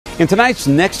In tonight's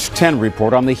Next 10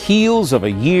 report, on the heels of a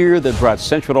year that brought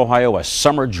central Ohio a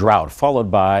summer drought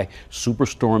followed by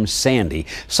Superstorm Sandy,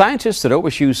 scientists at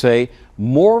OSU say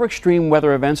more extreme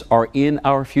weather events are in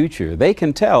our future. They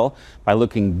can tell by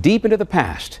looking deep into the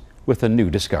past with a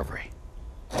new discovery.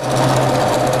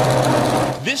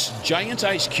 This giant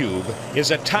ice cube is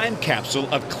a time capsule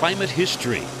of climate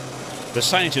history. The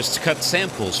scientists cut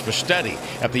samples for study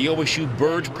at the OSU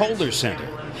Bird Polar Center.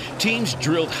 Teams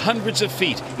drilled hundreds of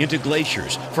feet into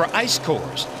glaciers for ice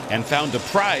cores and found a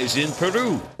prize in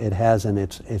Peru. It has in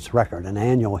its record an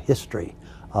annual history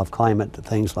of climate,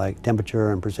 things like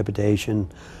temperature and precipitation,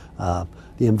 the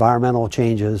environmental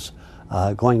changes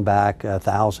going back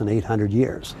 1,800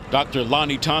 years. Dr.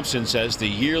 Lonnie Thompson says the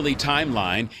yearly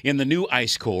timeline in the new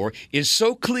ice core is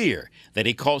so clear that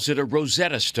he calls it a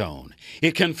Rosetta Stone.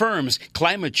 It confirms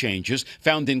climate changes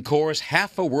found in cores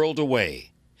half a world away.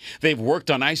 They've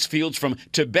worked on ice fields from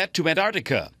Tibet to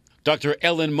Antarctica. Dr.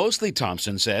 Ellen Mosley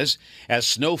Thompson says as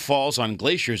snow falls on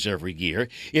glaciers every year,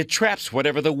 it traps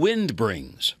whatever the wind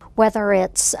brings. Whether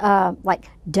it's like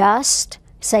dust,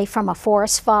 say from a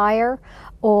forest fire,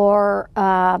 or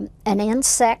an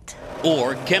insect.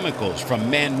 Or chemicals from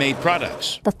man-made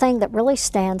products. The thing that really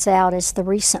stands out is the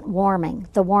recent warming,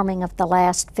 the warming of the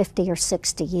last 50 or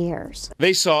 60 years.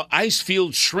 They saw ice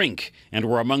fields shrink and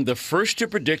were among the first to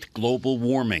predict global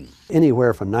warming.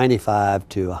 Anywhere from 95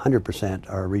 to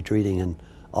 100% are retreating in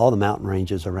all the mountain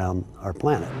ranges around our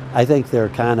planet. I think they're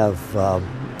kind of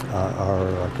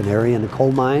our canary in the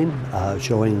coal mine,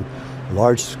 showing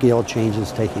large-scale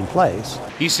changes taking place.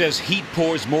 He says heat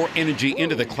pours more energy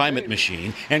into the climate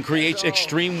machine and creates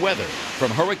extreme weather,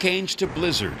 from hurricanes to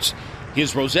blizzards.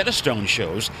 His Rosetta Stone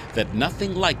shows that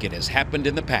nothing like it has happened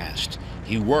in the past.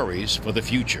 He worries for the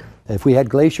future. If we had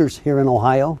glaciers here in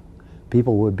Ohio,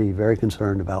 people would be very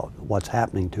concerned about what's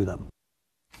happening to them.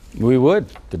 We would.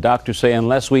 The doctors say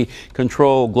unless we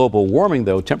control global warming,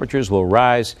 though, temperatures will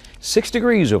rise 6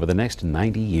 degrees over the next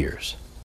 90 years.